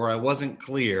this, or I wasn't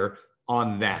clear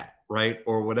on that, right?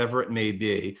 Or whatever it may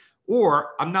be.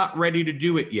 Or I'm not ready to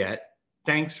do it yet.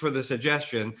 Thanks for the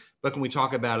suggestion, but can we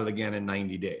talk about it again in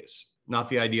 90 days? Not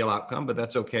the ideal outcome, but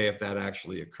that's okay if that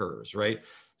actually occurs, right?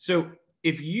 So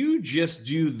if you just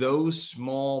do those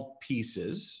small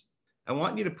pieces, I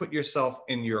want you to put yourself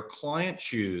in your client's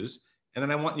shoes, and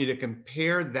then I want you to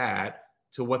compare that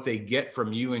to what they get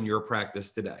from you in your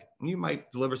practice today. And you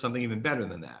might deliver something even better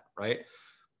than that, right?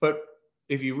 But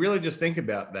if you really just think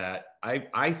about that,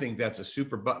 I think that's a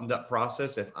super buttoned up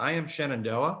process. If I am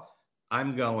Shenandoah,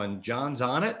 I'm going, John's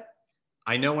on it.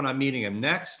 I know when I'm meeting him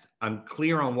next, I'm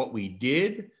clear on what we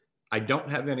did. I don't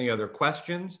have any other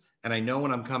questions. And I know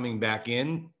when I'm coming back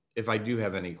in, if I do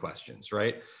have any questions,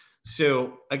 right?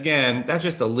 So again, that's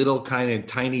just a little kind of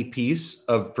tiny piece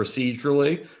of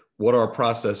procedurally what our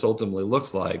process ultimately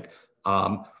looks like.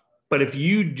 But if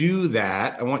you do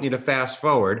that, I want you to fast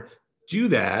forward, do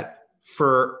that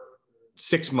for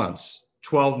 6 months,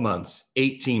 12 months,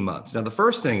 18 months. Now, the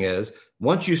first thing is,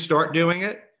 once you start doing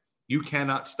it, you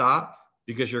cannot stop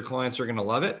because your clients are going to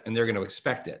love it and they're going to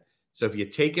expect it. So if you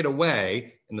take it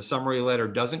away and the summary letter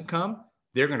doesn't come,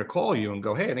 they're going to call you and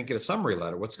go, hey, I didn't get a summary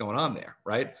letter. What's going on there,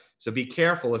 right? So be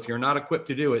careful. If you're not equipped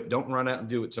to do it, don't run out and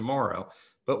do it tomorrow.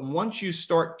 But once you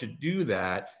start to do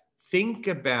that, think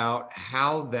about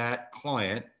how that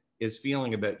client is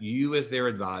feeling about you as their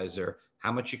advisor,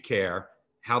 how much you care,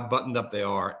 how buttoned up they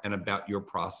are, and about your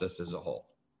process as a whole.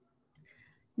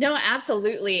 No,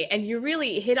 absolutely. And you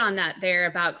really hit on that there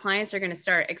about clients are going to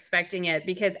start expecting it,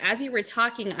 because as you were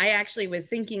talking, I actually was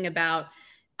thinking about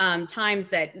times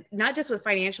that not just with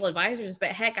financial advisors, but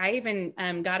heck, I even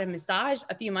got a massage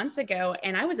a few months ago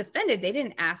and I was offended. They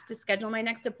didn't ask to schedule my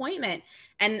next appointment.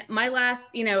 And my last,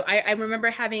 I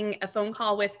remember having a phone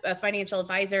call with a financial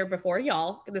advisor before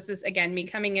y'all. This is, again, me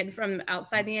coming in from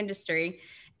outside the industry.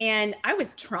 And I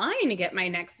was trying to get my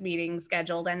next meeting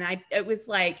scheduled. And it was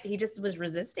like, he just was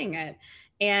resisting it.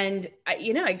 And,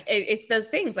 it's those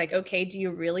things like, okay, do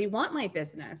you really want my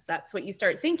business? That's what you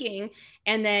start thinking.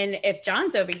 And then if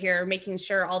John's over here making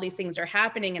sure all these things are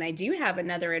happening and I do have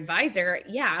another advisor,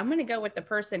 yeah, I'm going to go with the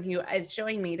person who is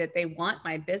showing me that they want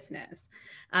my business.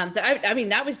 I mean,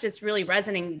 that was just really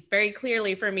resonating very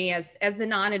clearly for me as the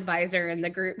non-advisor in the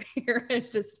group here.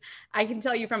 I can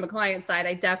tell you from a client side,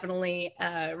 I definitely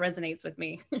resonates with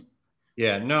me.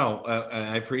 Yeah, no,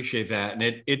 I appreciate that. And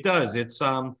it does.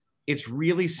 It's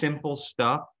really simple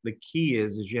stuff. The key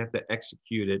is you have to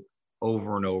execute it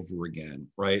over and over again,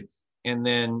 right? And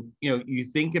then, you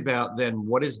think about then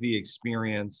what is the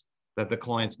experience that the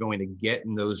client's going to get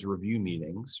in those review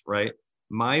meetings, right?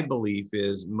 my belief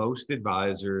is most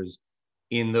advisors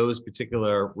in those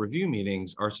particular review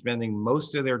meetings are spending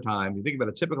most of their time. You think about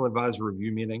a typical advisor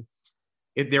review meeting,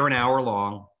 they're an hour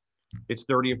long. It's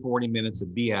 30 or 40 minutes of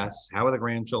BS. How are the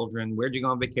grandchildren? Where'd you go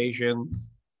on vacation?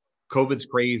 COVID's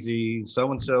crazy.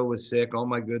 So-and-so was sick. Oh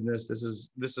my goodness, this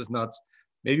is nuts.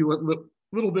 Maybe what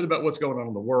little bit about what's going on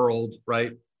in the world,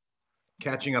 right?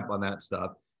 Catching up on that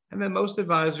stuff. And then most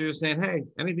advisors are saying, hey,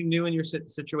 anything new in your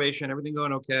situation? Everything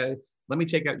going okay? Let me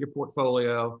take out your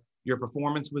portfolio. Your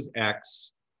performance was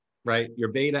X, right? Your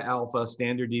beta, alpha,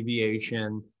 standard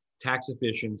deviation, tax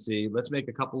efficiency. Let's make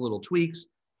a couple little tweaks.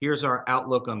 Here's our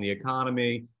outlook on the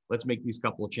economy. Let's make these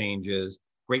couple of changes.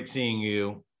 Great seeing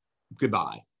you.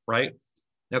 Goodbye, right?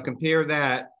 Now compare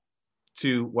that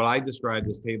to what I described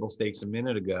as table stakes a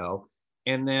minute ago.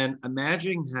 And then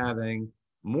imagine having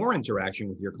more interaction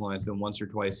with your clients than once or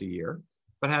twice a year,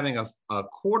 but having a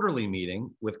quarterly meeting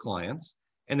with clients.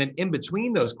 And then in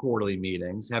between those quarterly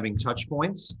meetings, having touch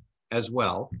points as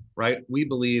well, right? We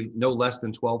believe no less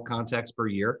than 12 contacts per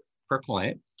year per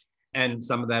client. And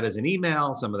some of that is an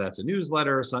email, some of that's a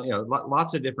newsletter, some,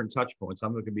 lots of different touch points.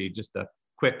 Some of it could be just a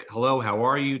quick, hello, how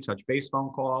are you? Touch base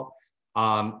phone call.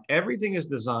 Everything is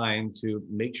designed to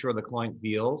make sure the client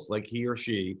feels like he or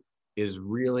she is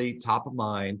really top of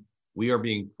mind. We are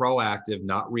being proactive,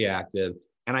 not reactive.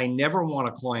 And I never want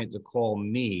a client to call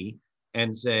me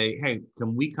and say, hey,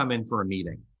 can we come in for a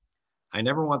meeting? I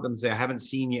never want them to say, I haven't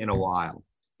seen you in a while.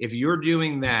 If you're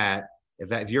doing that,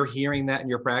 if you're hearing that in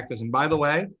your practice, and by the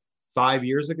way, 5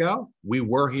 years ago, we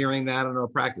were hearing that in our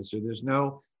practice. So there's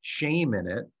no shame in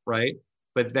it, right?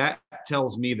 But that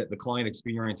tells me that the client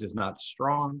experience is not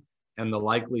strong, and the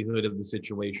likelihood of the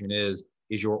situation is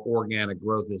your organic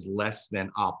growth is less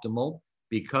than optimal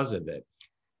because of it.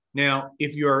 Now,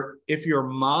 if your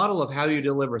model of how you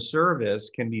deliver service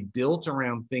can be built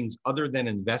around things other than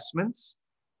investments,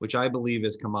 which I believe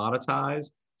is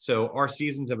commoditized. So our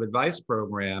Seasons of Advice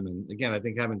program, and again, I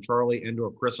think having Charlie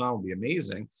and/or Chris on will be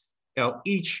amazing.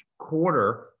 Each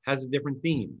quarter has a different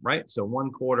theme, right? So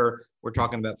one quarter, we're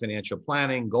talking about financial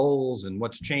planning, goals, and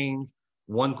what's changed.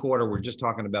 One quarter, we're just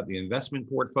talking about the investment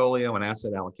portfolio and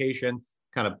asset allocation,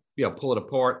 kind of, pull it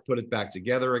apart, put it back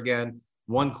together again.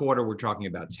 One quarter, we're talking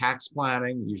about tax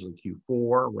planning, usually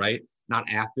Q4, right? Not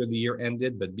after the year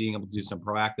ended, but being able to do some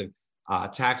proactive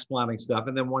tax planning stuff.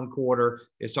 And then one quarter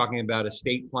is talking about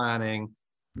estate planning,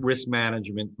 risk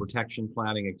management, protection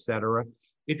planning, et cetera.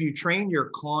 If you train your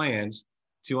clients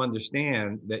to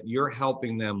understand that you're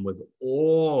helping them with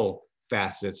all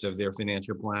facets of their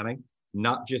financial planning,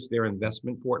 not just their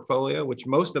investment portfolio, which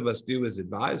most of us do as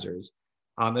advisors,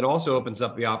 it also opens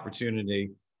up the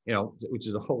opportunity, which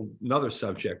is a whole nother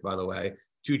subject, by the way,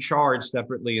 to charge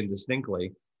separately and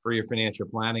distinctly for your financial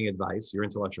planning advice, your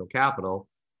intellectual capital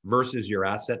versus your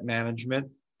asset management,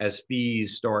 as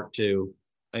fees start to,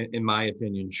 in my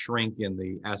opinion, shrink in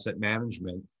the asset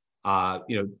management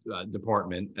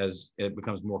department as it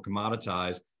becomes more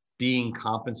commoditized. Being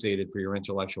compensated for your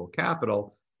intellectual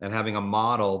capital and having a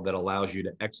model that allows you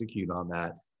to execute on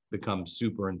that becomes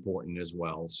super important as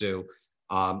well. So,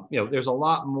 there's a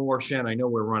lot more, Shen. I know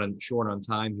we're running short on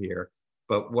time here,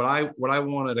 but what I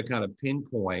wanted to kind of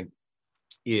pinpoint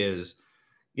is,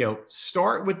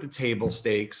 start with the table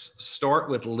stakes, start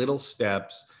with little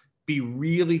steps, be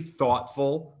really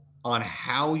thoughtful on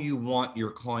how you want your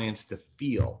clients to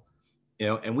feel.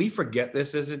 And we forget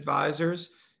this as advisors.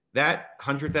 That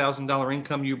 $100,000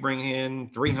 income you bring in,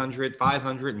 300,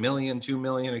 500 million, 2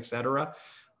 million, et cetera,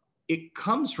 it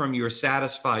comes from your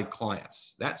satisfied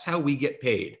clients. That's how we get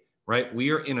paid, right?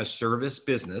 We are in a service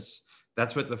business.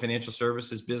 That's what the financial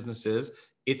services business is.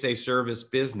 It's a service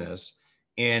business.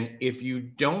 And if you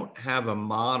don't have a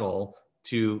model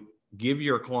to give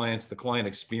your clients the client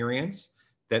experience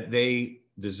that they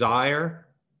desire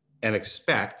and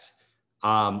expect,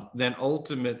 then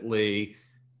ultimately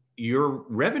your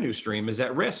revenue stream is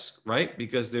at risk, right?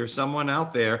 Because there's someone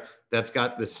out there that's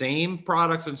got the same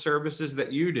products and services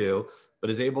that you do, but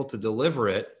is able to deliver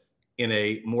it in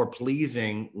a more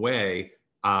pleasing way,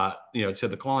 to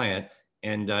the client.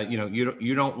 And,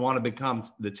 you don't want to become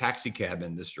the taxi cab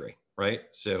industry, right?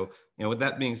 So, with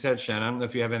that being said, Shannon, I don't know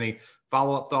if you have any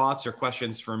follow-up thoughts or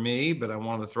questions for me, but I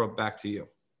wanted to throw it back to you.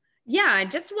 Yeah,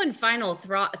 just one final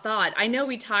thought. I know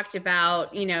we talked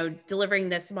about, delivering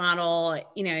this model,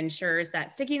 ensures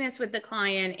that stickiness with the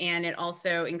client, and it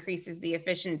also increases the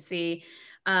efficiency.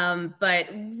 But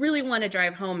really want to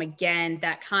drive home again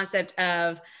that concept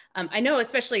of, I know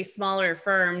especially smaller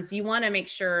firms, you want to make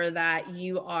sure that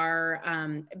you are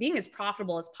being as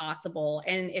profitable as possible.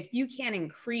 And if you can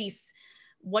increase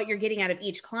what you're getting out of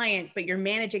each client, but you're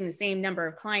managing the same number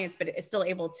of clients, but it's still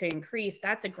able to increase.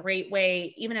 That's a great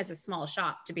way, even as a small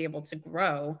shop, to be able to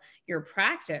grow your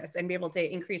practice and be able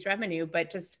to increase revenue.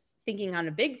 But just thinking on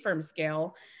a big firm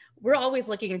scale, we're always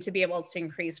looking to be able to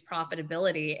increase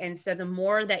profitability. And so the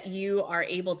more that you are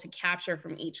able to capture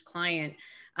from each client,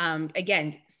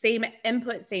 again, same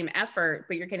input, same effort,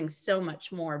 but you're getting so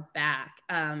much more back.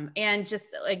 And just,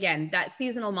 again, that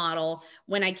seasonal model,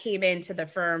 when I came into the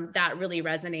firm, that really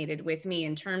resonated with me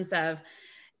in terms of,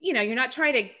 you're not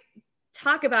trying to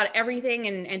talk about everything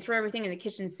and throw everything in the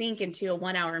kitchen sink into a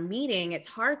 1-hour meeting. It's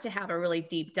hard to have a really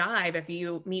deep dive if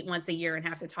you meet once a year and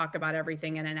have to talk about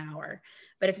everything in an hour.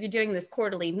 But if you're doing this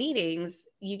quarterly meetings,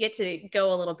 you get to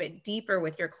go a little bit deeper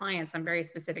with your clients on very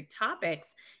specific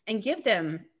topics and give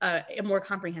them a more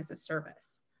comprehensive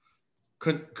service.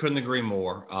 Couldn't agree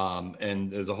more.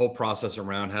 And there's a whole process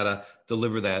around how to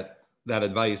deliver that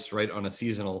advice, right, on a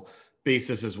seasonal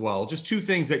basis as well. Just two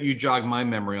things that you jogged my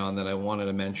memory on that I wanted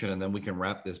to mention, and then we can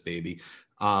wrap this baby.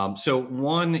 So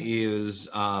one is,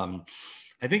 I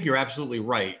think you're absolutely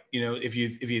right. If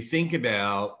you think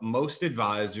about most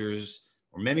advisors,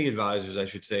 or many advisors, I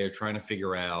should say, are trying to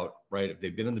figure out, right, if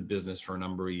they've been in the business for a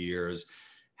number of years,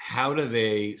 how do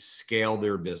they scale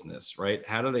their business, right?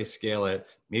 How do they scale it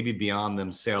maybe beyond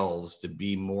themselves to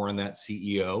be more in that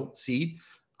CEO seat?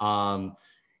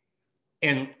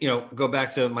 And, go back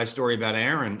to my story about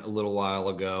Aaron a little while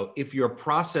ago. If your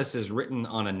process is written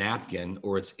on a napkin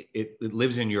or it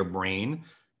lives in your brain,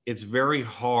 it's very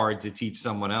hard to teach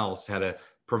someone else how to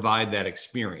provide that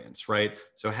experience, right?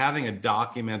 So having a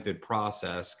documented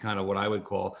process, kind of what I would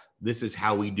call, this is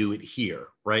how we do it here,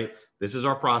 right? This is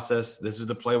our process. This is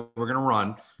the play we're going to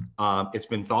run. It's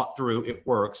been thought through. It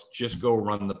works. Just go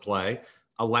run the play.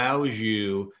 Allows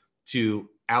you to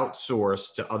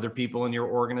outsource to other people in your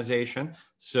organization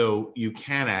so you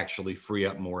can actually free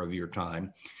up more of your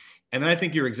time. And then I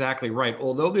think you're exactly right.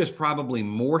 Although there's probably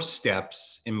more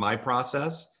steps in my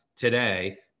process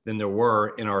today than there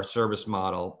were in our service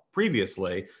model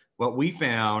previously, what we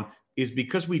found is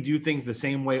because we do things the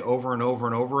same way over and over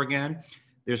and over again,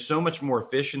 there's so much more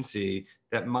efficiency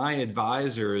that my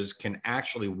advisors can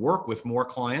actually work with more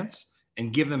clients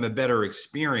and give them a better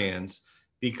experience,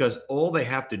 because all they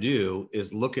have to do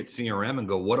is look at CRM and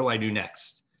go, what do I do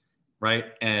next? Right.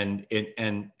 And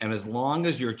as long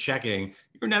as you're checking,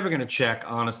 you're never going to check,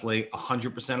 honestly,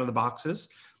 100% of the boxes.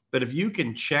 But if you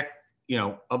can check,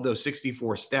 of those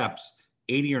 64 steps,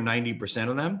 80 or 90%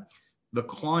 of them, the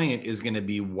client is going to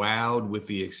be wowed with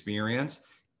the experience.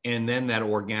 And then that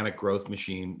organic growth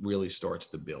machine really starts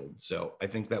to build. So I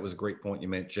think that was a great point you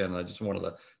made, Jen. I just wanted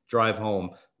to drive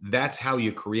home. That's how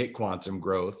you create quantum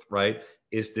growth, right?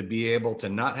 Is to be able to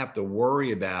not have to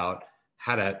worry about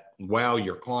how to wow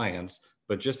your clients,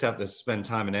 but just have to spend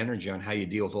time and energy on how you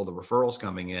deal with all the referrals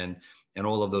coming in and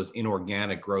all of those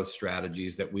inorganic growth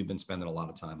strategies that we've been spending a lot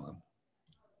of time on.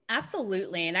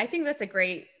 Absolutely. And I think that's a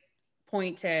great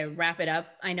point to wrap it up.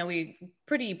 I know we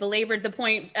pretty belabored the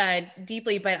point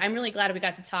deeply, but I'm really glad we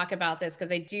got to talk about this,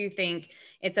 because I do think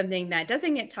it's something that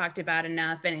doesn't get talked about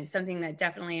enough. And it's something that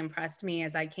definitely impressed me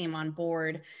as I came on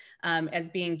board, as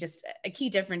being just a key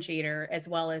differentiator, as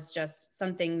well as just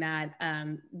something that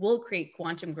will create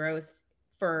quantum growth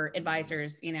for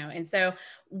advisors, and so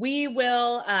we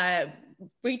will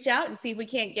reach out and see if we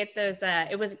can't get those.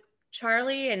 It was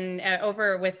Charlie and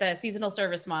over with the seasonal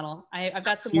service model. I've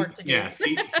got some work to do. Yeah,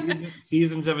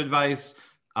 seasons of advice.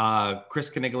 Chris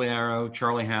Canigliaro,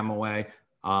 Charlie Hamaway.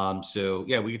 So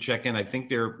yeah, we could check in. I think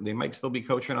they might still be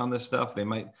coaching on this stuff. They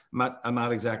might. I'm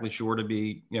not exactly sure, to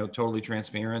be totally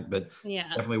transparent, but yeah,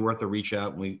 definitely worth a reach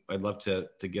out. I'd love to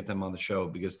get them on the show,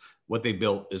 because what they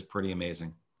built is pretty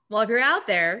amazing. Well, if you're out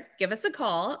there, give us a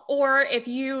call. Or if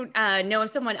you know of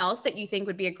someone else that you think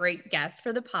would be a great guest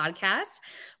for the podcast,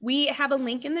 we have a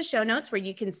link in the show notes where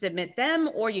you can submit them,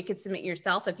 or you could submit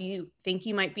yourself if you think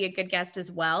you might be a good guest as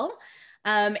well.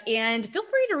 And feel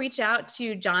free to reach out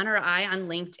to John or I on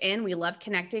LinkedIn. We love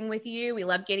connecting with you. We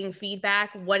love getting feedback.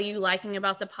 What are you liking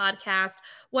about the podcast?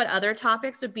 What other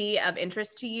topics would be of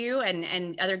interest to you,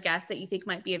 and other guests that you think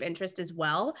might be of interest as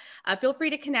well? Feel free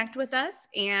to connect with us.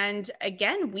 And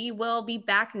again, we will be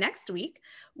back next week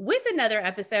with another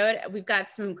episode. We've got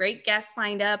some great guests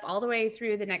lined up all the way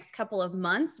through the next couple of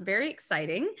months. Very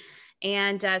exciting.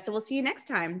 And so we'll see you next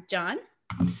time. John?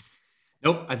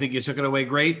 Nope, I think you took it away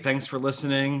great. Thanks for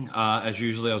listening. As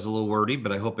usually, I was a little wordy,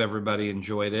 but I hope everybody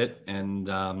enjoyed it. And,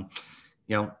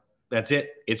 that's it.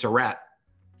 It's a wrap.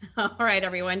 All right,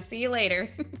 everyone. See you later.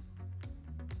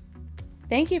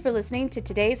 Thank you for listening to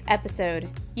today's episode.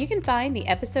 You can find the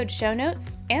episode show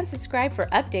notes and subscribe for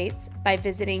updates by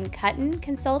visiting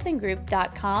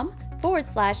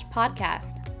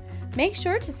cuttonconsultinggroup.com/podcast. Make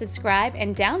sure to subscribe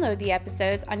and download the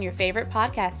episodes on your favorite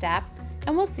podcast app,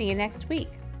 and we'll see you next week.